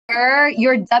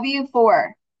Your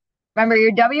W-4. Remember,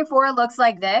 your W-4 looks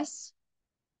like this.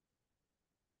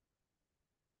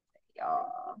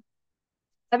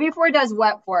 W-4 does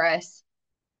what for us?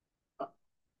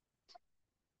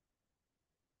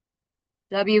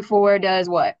 W-4 does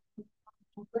what?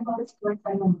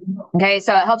 Okay,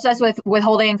 so it helps us with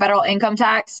withholding federal income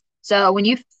tax. So when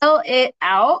you fill it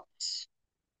out,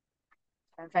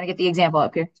 I'm trying to get the example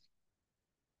up here.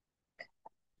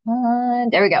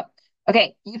 There we go.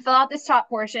 Okay, you fill out this top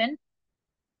portion,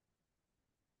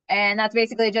 and that's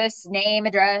basically just name,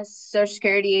 address, social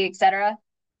security, etc.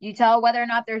 You tell whether or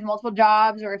not there's multiple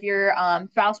jobs or if your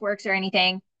spouse works or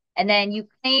anything, and then you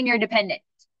claim your dependent.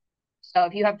 So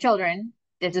if you have children,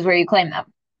 this is where you claim them.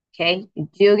 Okay, you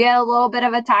do get a little bit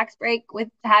of a tax break with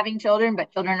having children,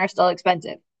 but children are still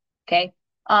expensive. Okay,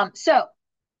 so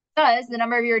does the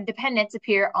number of your dependents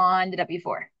appear on the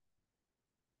W-4?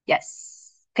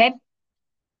 Yes. Okay,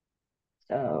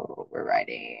 so we're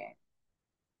writing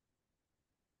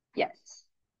yes.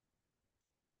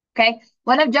 Okay.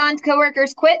 One of John's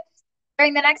coworkers quits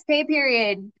during the next pay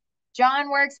period. John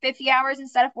works 50 hours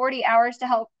instead of 40 hours to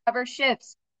help cover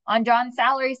shifts. On John's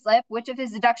salary slip, which of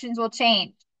his deductions will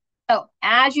change? So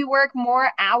as you work more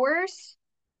hours,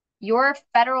 your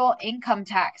federal income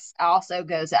tax also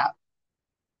goes up.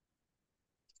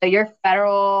 So your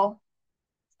federal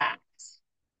tax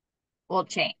will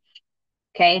change.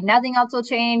 Okay. Nothing else will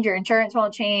change. Your insurance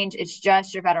won't change. It's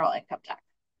just your federal income tax.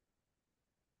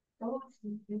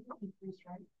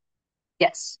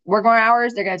 Yes. Work more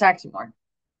hours, they're going to tax you more.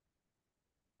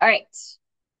 All right.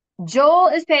 Joel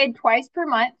is paid twice per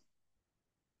month.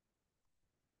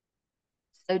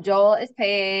 So Joel is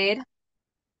paid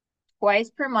twice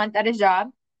per month at his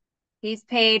job. He's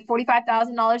paid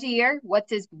 $45,000 a year.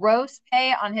 What's his gross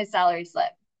pay on his salary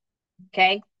slip?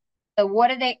 Okay. So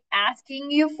what are they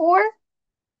asking you for?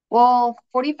 Well,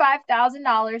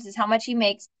 $45,000 is how much he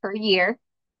makes per year.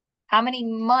 How many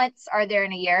months are there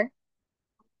in a year?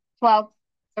 12.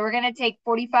 So we're going to take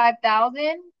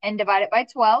 45,000 and divide it by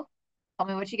 12. Tell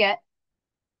me what you get.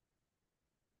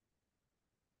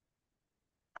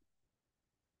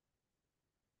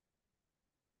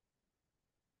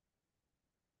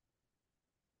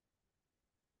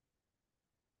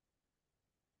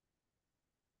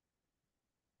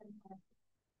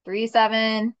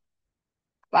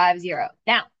 3750.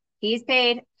 Now, he's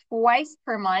paid twice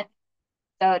per month.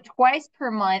 So twice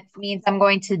per month means I'm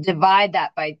going to divide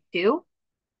that by 2.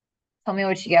 Tell me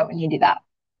what you get when you do that.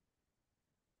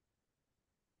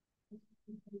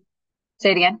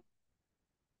 Say it again.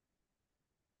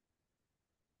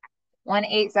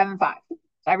 1875. So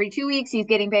every 2 weeks, he's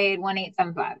getting paid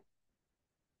 1875.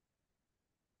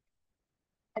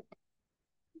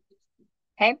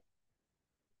 Okay.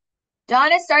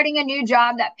 John is starting a new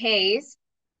job that pays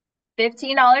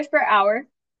 $15 per hour,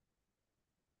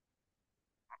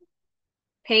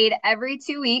 paid every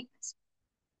 2 weeks,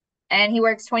 and he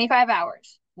works 25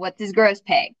 hours. What's his gross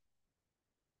pay?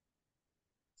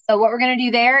 So what we're going to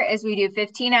do there is we do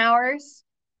 15 hours.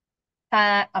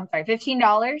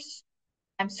 $15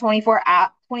 times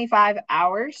 25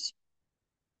 hours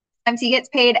times he gets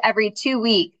paid every 2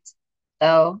 weeks.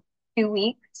 So 2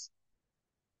 weeks.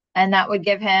 And that would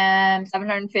give him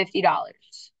 $750.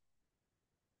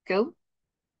 Cool.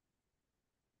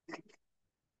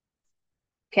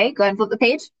 Okay, go ahead and flip the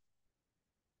page.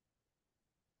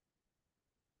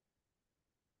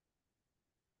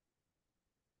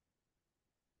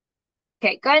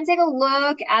 Okay, go ahead and take a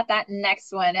look at that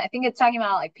next one. I think it's talking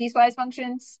about like piecewise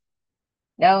functions.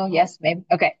 No, yes, maybe.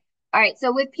 Okay. All right,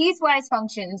 so with piecewise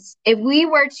functions, if we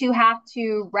were to have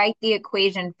to write the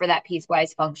equation for that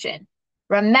piecewise function,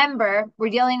 remember, we're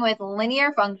dealing with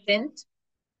linear functions.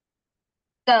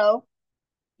 So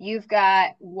you've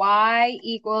got y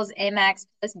equals mx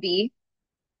plus b.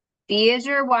 B is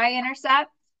your y-intercept.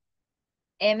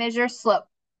 M is your slope.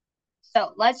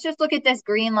 So let's just look at this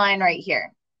green line right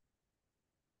here.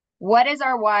 What is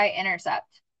our y-intercept?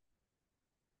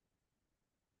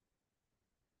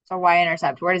 So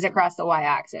y-intercept, where does it cross the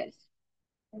y-axis?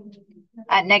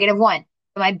 At -1.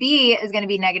 So my b is going to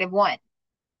be -1.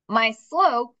 My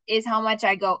slope is how much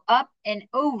I go up and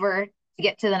over to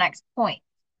get to the next point.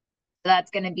 So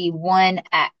that's going to be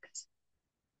 1x.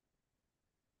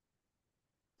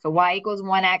 So y equals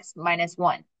 1x minus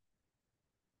 1.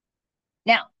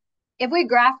 Now, if we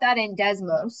graph that in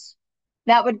Desmos,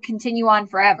 that would continue on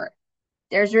forever.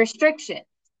 There's restrictions.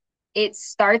 It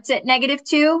starts at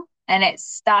 -2 and it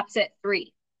stops at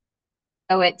 3.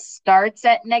 So it starts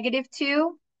at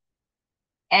 -2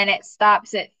 and it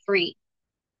stops at 3.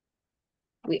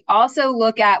 We also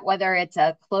look at whether it's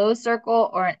a closed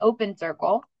circle or an open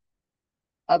circle.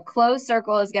 A closed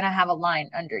circle is going to have a line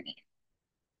underneath.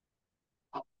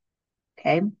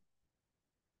 Okay.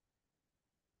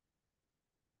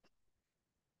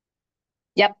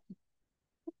 Yep.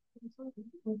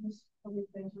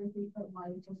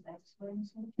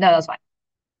 No, that's fine.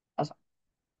 That's fine.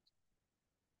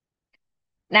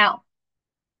 Now,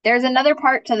 there's another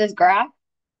part to this graph.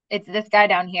 It's this guy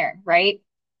down here, right?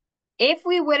 If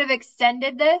we would have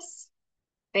extended this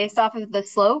based off of the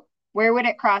slope, where would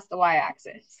it cross the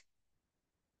y-axis?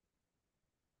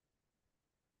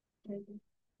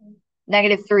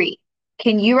 -3.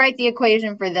 Can you write the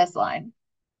equation for this line?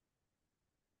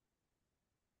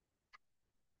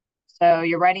 So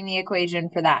you're writing the equation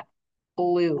for that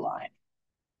blue line.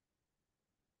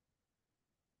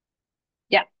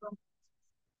 Yeah.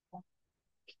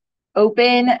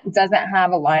 Open doesn't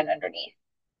have a line underneath.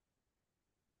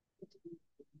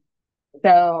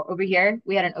 So over here,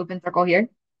 we had an open circle here.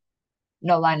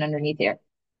 No line underneath here.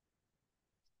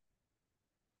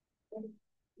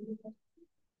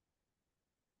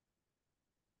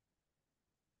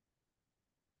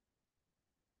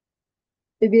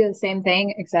 It'd be the same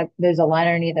thing, except there's a line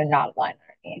underneath or not a line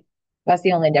underneath. That's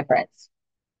the only difference.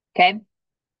 Okay.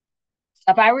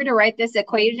 If I were to write this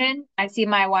equation, I see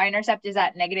my y-intercept is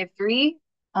at -3.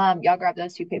 Y'all grab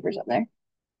those two papers up there.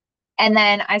 And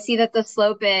then I see that the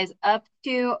slope is up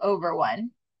to over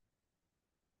 1.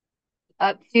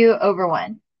 Up to over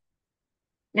 1.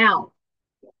 Now,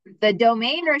 the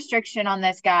domain restriction on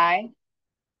this guy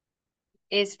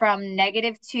is from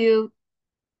 -2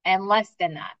 and less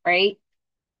than that, right?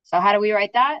 So how do we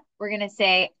write that? We're going to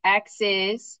say x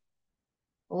is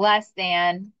less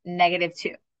than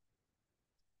 -2.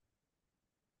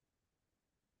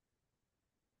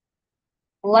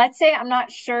 Let's say I'm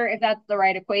not sure if that's the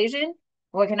right equation.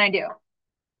 What can I do?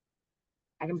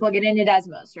 I can plug it into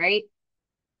Desmos, right?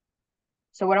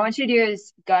 So what I want you to do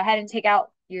is go ahead and take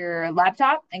out your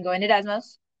laptop and go into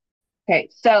Desmos. Okay,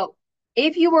 so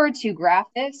if you were to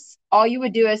graph this, all you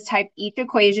would do is type each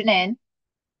equation in.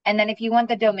 And then if you want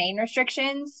the domain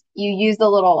restrictions, you use the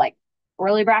little like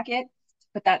curly bracket to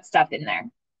put that stuff in there.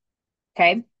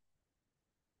 Okay.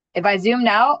 If I zoomed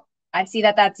out, I see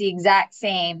that that's the exact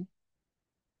same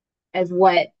as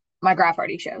what my graph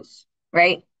already shows,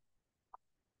 right?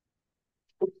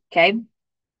 Okay.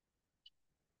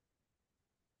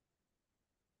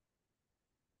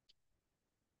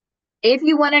 If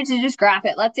you wanted to just graph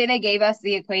it, let's say they gave us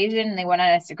the equation and they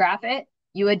wanted us to graph it,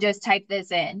 you would just type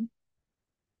this in.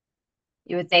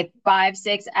 You would say 5,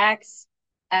 6x,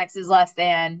 x is less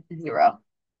than 0.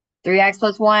 3x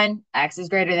plus 1, x is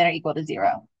greater than or equal to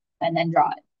 0. And then draw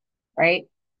it, right?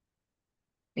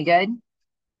 We good?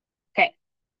 Okay.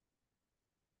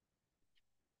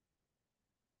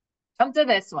 Come to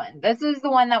this one. This is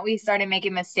the one that we started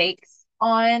making mistakes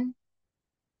on.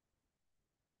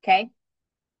 Okay.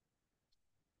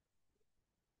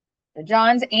 So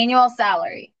John's annual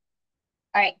salary.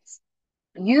 All right.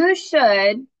 You're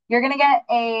going to get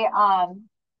a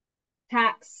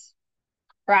tax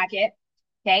bracket.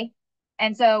 Okay.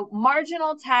 And so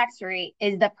marginal tax rate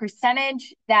is the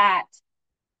percentage that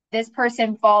this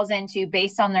person falls into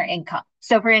based on their income.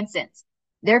 So for instance,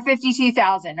 they're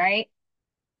 52,000, right?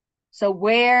 So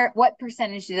what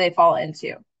percentage do they fall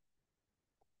into?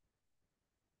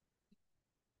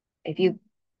 If you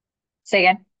say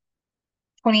again,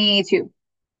 22,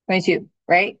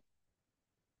 right?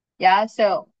 Yeah.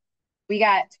 So we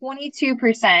got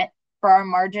 22% for our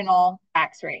marginal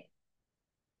tax rate.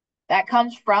 That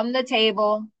comes from the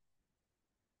table,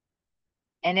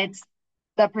 and it's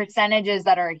the percentages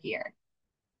that are here.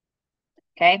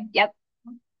 Okay. Yep.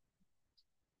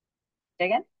 Say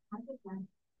again.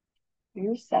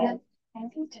 Yours says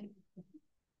 92.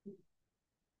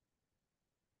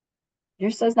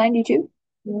 Yours says 92.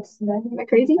 Am I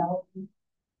crazy?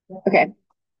 Okay.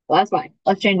 Well, that's fine.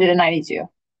 Let's change it to 92.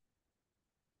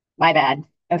 My bad.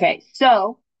 Okay.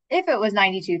 So if it was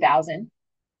 92,000,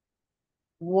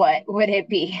 what would it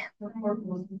be?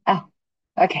 Oh,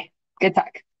 okay. Good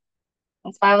talk.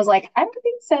 That's why I was like, I don't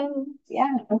think so.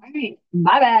 Yeah. All right.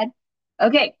 My bad.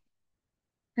 Okay.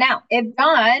 Now, if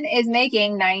John is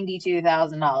making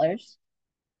 $92,000,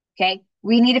 okay,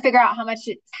 we need to figure out how much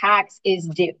tax is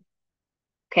due.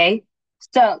 Okay.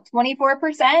 So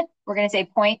 24%, we're going to say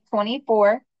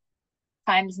 0.24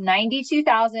 times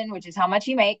 92,000, which is how much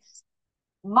he makes,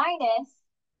 minus,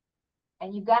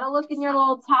 and you've got to look in your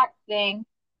little tax thing.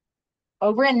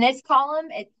 Over in this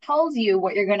column, it tells you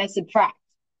what you're going to subtract.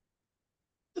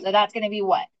 So that's going to be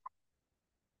what?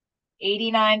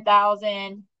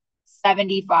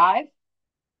 89,075.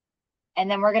 And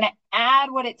then we're going to add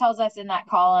what it tells us in that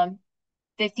column,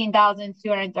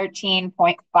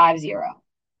 15,213.50.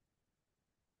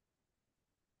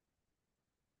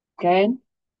 Good.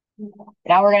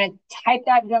 Now we're going to type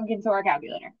that junk into our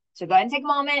calculator. So go ahead and take a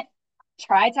moment,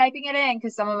 try typing it in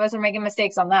because some of us are making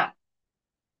mistakes on that.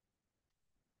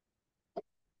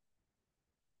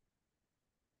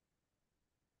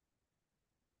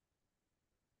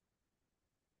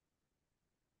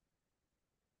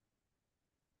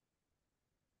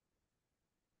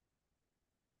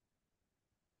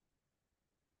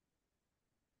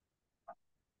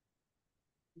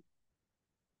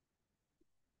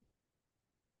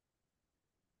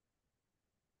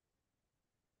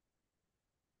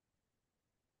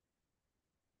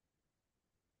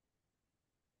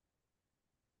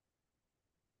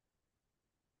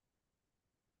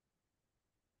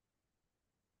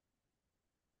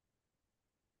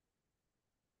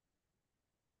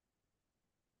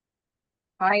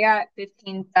 I got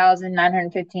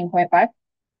 15,915.5.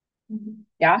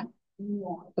 Yeah.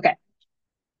 Okay.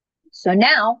 So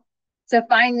now to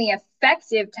find the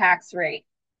effective tax rate,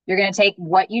 you're going to take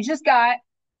what you just got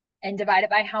and divide it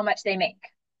by how much they make.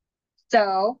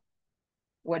 So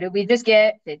what did we just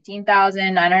get?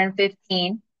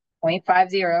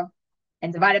 15,915.50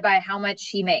 and divided by how much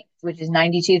he makes, which is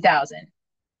 92,000.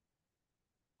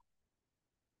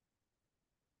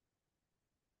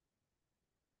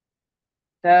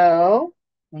 So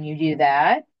when you do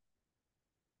that,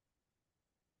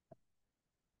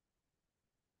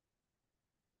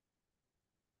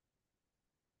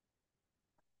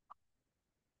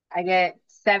 I get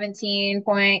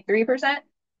 17.3%.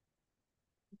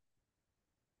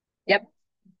 Yep.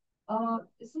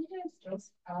 Isn't it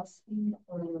just asking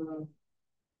for,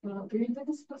 do you think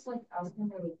it's just like asking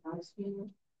for the tax fee?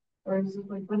 Or is it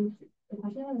like when the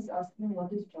question is asking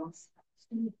what is John's tax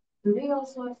fee? Do they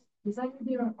also, does that mean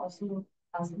they are also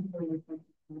asking for like the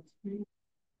tax fee?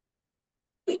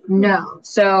 No.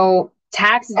 So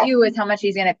tax due is how much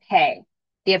he's going to pay.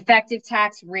 The effective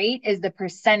tax rate is the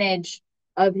percentage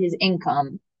of his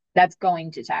income that's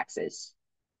going to taxes.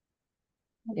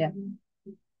 Yeah.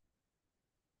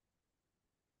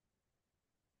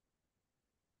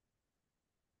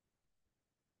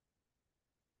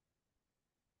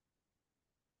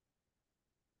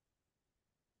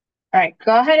 All right.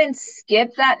 Go ahead and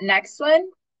skip that next one.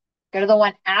 Go to the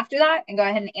one after that and go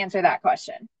ahead and answer that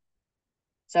question.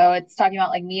 So it's talking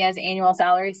about like Mia's annual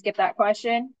salary. Skip that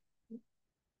question.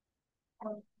 I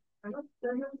don't,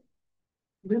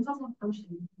 there's also a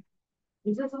question.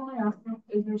 Is this only asking,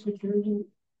 is there security,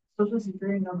 social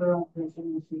security number on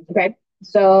person? Okay.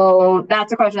 So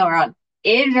that's a question that we're on.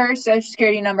 Is your social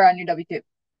security number on your W-2?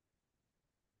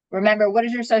 Remember, what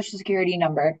is your social security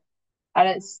number? How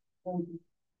does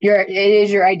it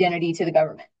is your identity to the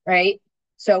government, right?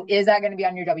 So is that going to be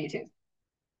on your W-2?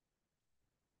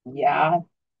 Yeah.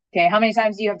 Okay. How many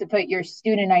times do you have to put your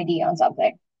student ID on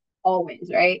something?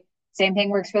 Always, right? Same thing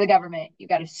works for the government. You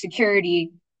got a social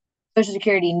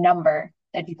security number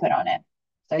that you put on it.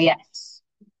 So yes.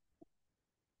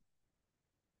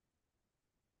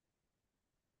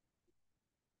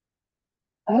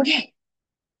 Okay.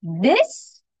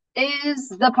 This is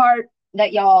the part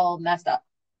that y'all messed up.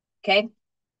 Okay.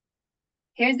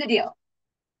 Here's the deal.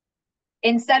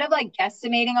 Instead of like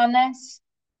guesstimating on this,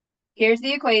 here's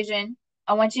the equation.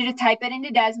 I want you to type it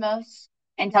into Desmos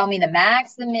and tell me the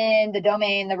max, the min, the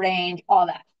domain, the range, all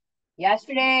that.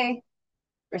 Yesterday,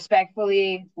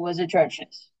 respectfully, was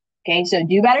atrocious. Okay, so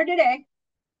do better today.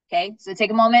 Okay, so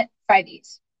take a moment, try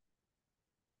these.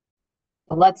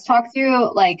 So let's talk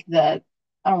through like I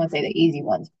don't want to say the easy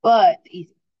ones, but the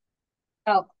easy.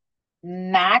 So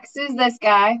max is this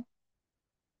guy,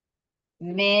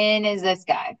 min is this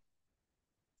guy.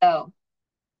 So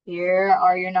here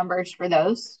are your numbers for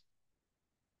those.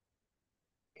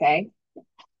 Okay,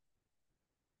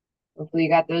 hopefully you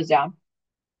got those down.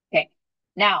 Okay,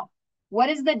 now what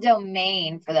is the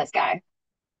domain for this guy?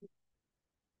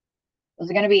 Those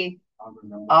are going to be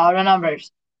all the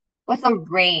numbers. What's the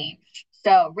range?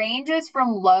 So range is from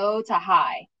low to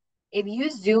high. If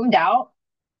you zoomed out,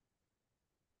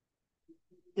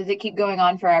 does it keep going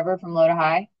on forever from low to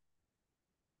high?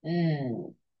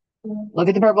 Look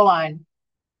at the purple line.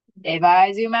 If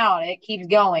I zoom out, it keeps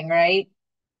going, right?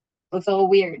 Looks a little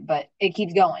weird, but it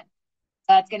keeps going. So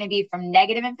that's going to be from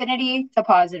negative infinity to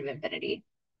positive infinity.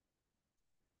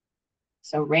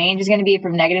 So range is going to be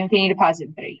from negative infinity to positive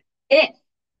infinity. If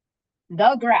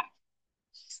the graph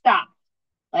stopped,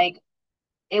 like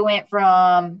it went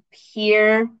from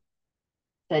here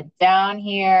to down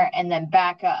here and then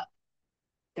back up,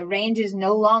 the range is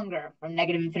no longer from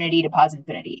negative infinity to positive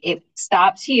infinity. It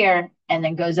stops here and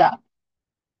then goes up.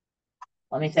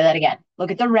 Let me say that again.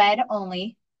 Look at the red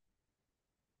only.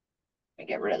 Let me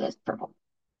get rid of this purple.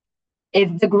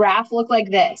 If the graph looked like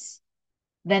this,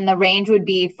 then the range would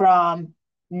be from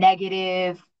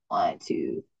negative 1,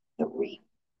 2, 3.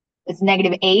 It's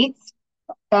 -8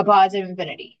 to positive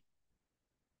infinity.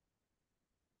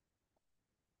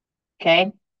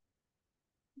 Okay.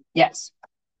 Yes.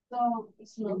 So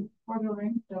for the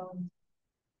range,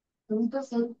 does this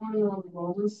say for the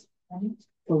lowest point?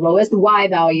 The lowest y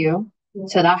value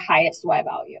to the highest y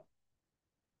value.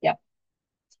 Yep.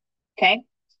 Okay.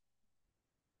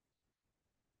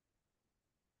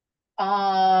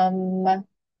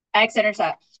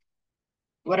 X-intercepts.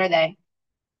 What are they?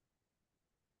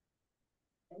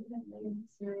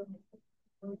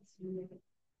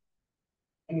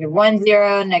 -1,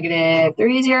 0,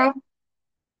 -3, 0,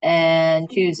 and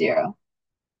 2, 0.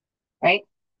 Right?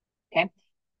 Okay.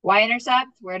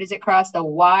 Y-intercept, where does it cross the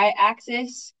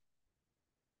y-axis?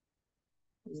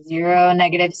 0,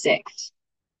 -6.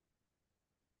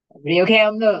 Everybody okay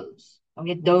on those? Don't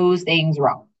get those things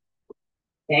wrong.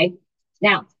 Okay.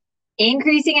 Now,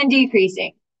 increasing and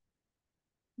decreasing.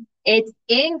 It's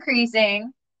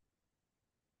increasing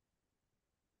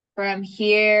from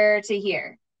here to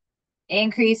here,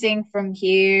 increasing from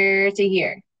here to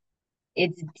here.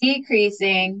 It's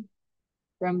decreasing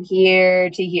from here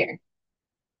to here.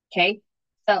 Okay.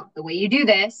 So the way you do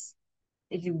this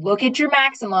is you look at your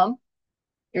maximum,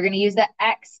 you're going to use the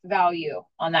X value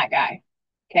on that guy.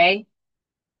 Okay.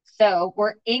 So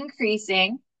we're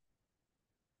increasing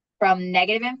from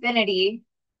negative infinity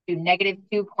to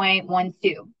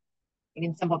 -2.12. You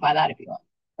can simplify that if you want,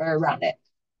 or round it.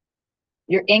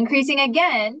 You're increasing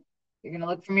again. You're going to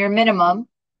look from your minimum.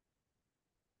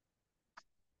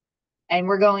 And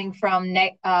we're going from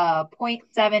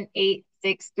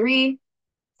 0.7863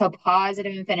 to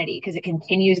positive infinity because it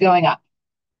continues going up.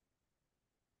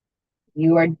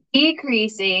 You are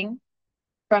decreasing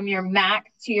from your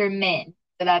max to your min.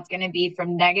 So that's going to be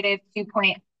from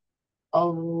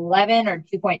 -2.11 or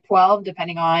 2.12,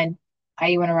 depending on how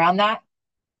you went around that,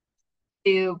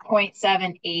 to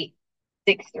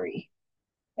 0.7863.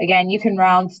 Again, you can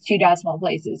round 2 decimal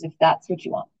places if that's what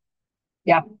you want.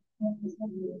 Yeah.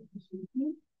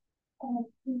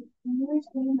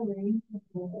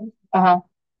 Uh-huh.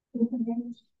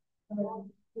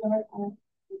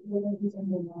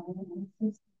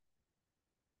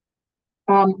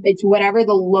 It's whatever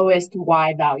the lowest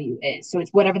y value is. So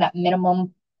it's whatever that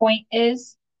minimum point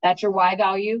is. That's your y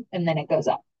value, and then it goes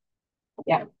up.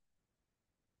 Yeah.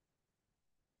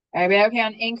 Everybody okay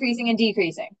on increasing and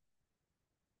decreasing?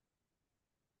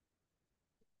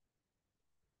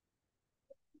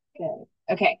 Good.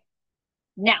 Okay.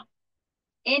 Now,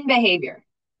 in behavior,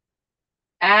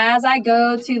 as I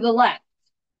go to the left,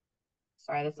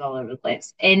 sorry, this is all over the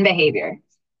place. In behavior.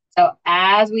 So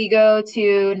as we go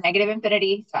to negative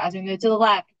infinity, so as we move to the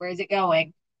left, where is it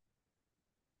going?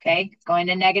 Okay, it's going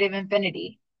to negative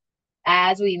infinity.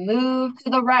 As we move to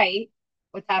the right,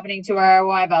 what's happening to our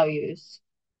y values?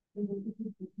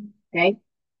 Okay,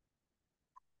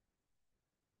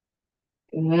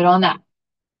 good on that.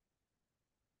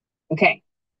 Okay,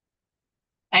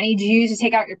 I need you to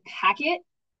take out your packet.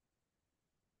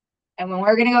 And when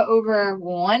we're going to go over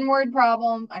one word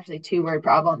problem, actually 2 word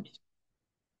problems.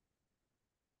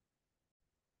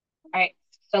 All right,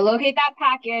 so locate that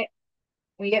packet.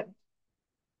 We can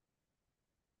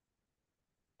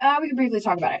briefly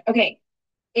talk about it. Okay,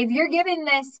 if you're given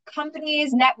this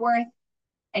company's net worth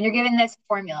and you're given this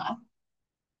formula,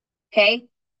 okay,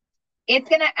 it's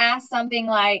going to ask something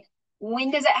like,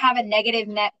 when does it have a negative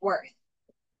net worth?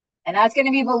 And that's going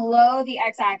to be below the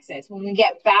x-axis. When we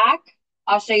get back,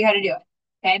 I'll show you how to do it.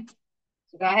 Okay,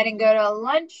 so go ahead and go to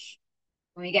lunch.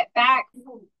 When we get back,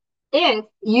 if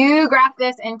you graph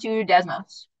this into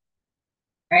Desmos,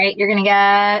 all right, you're going to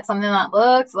get something that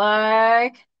looks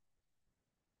like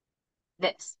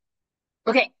this.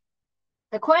 Okay,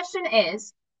 the question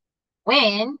is,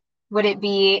 when would it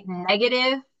be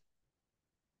negative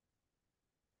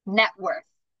net worth?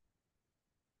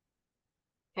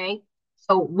 Okay,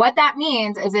 so what that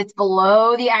means is it's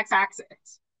below the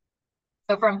x-axis.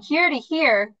 So from here to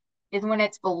here is when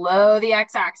it's below the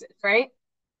x-axis, right?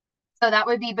 So that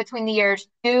would be between the years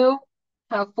 2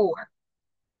 to 4.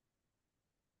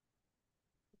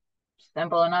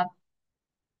 Simple enough.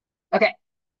 Okay,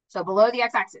 so below the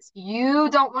x-axis. You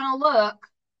don't want to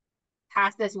look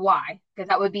past this y because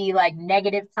that would be like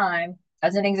negative time.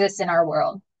 Doesn't exist in our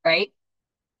world, right?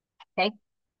 Okay.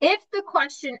 If the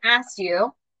question asks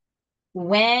you,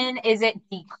 when is it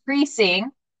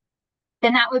decreasing?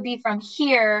 Then that would be from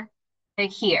here to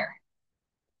here.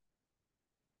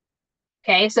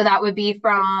 Okay, so that would be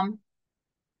from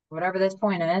whatever this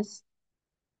point is,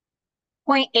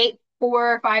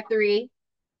 0.8453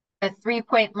 to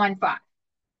 3.15.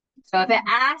 So if it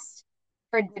asked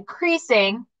for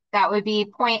decreasing, that would be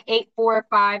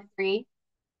 0.8453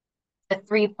 to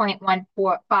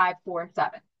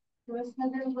 3.14547.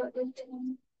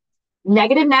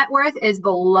 Negative net worth is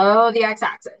below the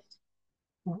x-axis.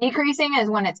 Decreasing is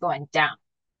when it's going down.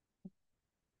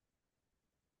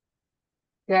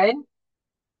 Good.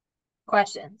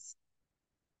 Questions?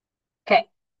 Okay.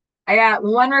 I got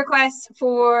one request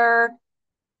for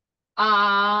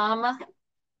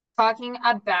talking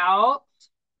about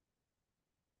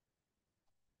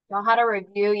y'all had a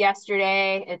review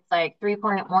yesterday. It's like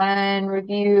 3.1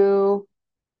 review.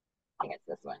 I think it's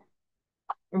this one.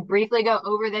 And briefly go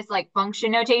over this like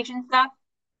function notation stuff.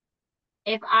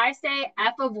 If I say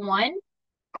f of 1,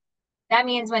 that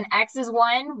means when x is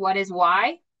 1, what is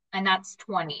y? And that's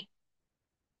 20.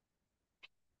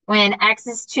 When x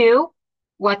is 2,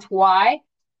 what's y?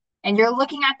 And you're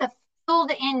looking at the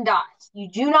filled in dot. You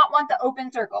do not want the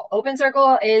open circle. Open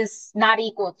circle is not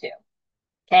equal to.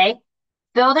 Okay.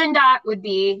 Filled in dot would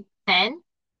be 10.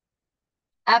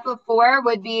 F of 4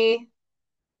 would be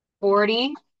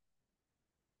 40.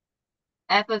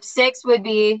 F of 6 would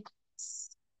be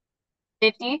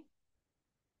 50.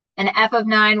 And F of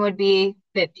 9 would be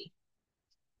 50.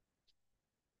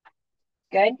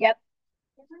 Good. Yep.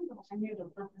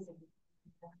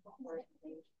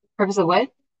 Purpose of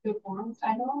what? The forms.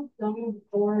 I know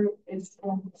W4 is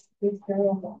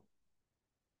terrible.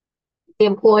 The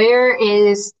employer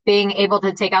is being able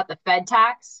to take out the Fed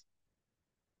tax.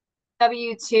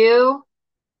 W2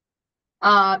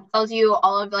 tells you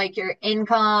all of like your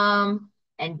income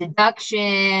and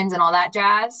deductions and all that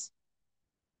jazz.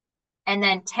 And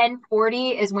then 1040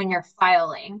 is when you're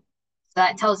filing. So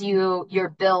that tells you your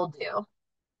bill due.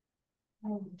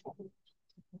 Okay.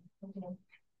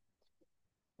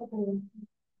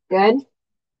 Good.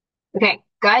 Okay.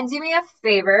 Go ahead and do me a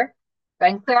favor. Go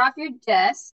ahead and clear off your desk.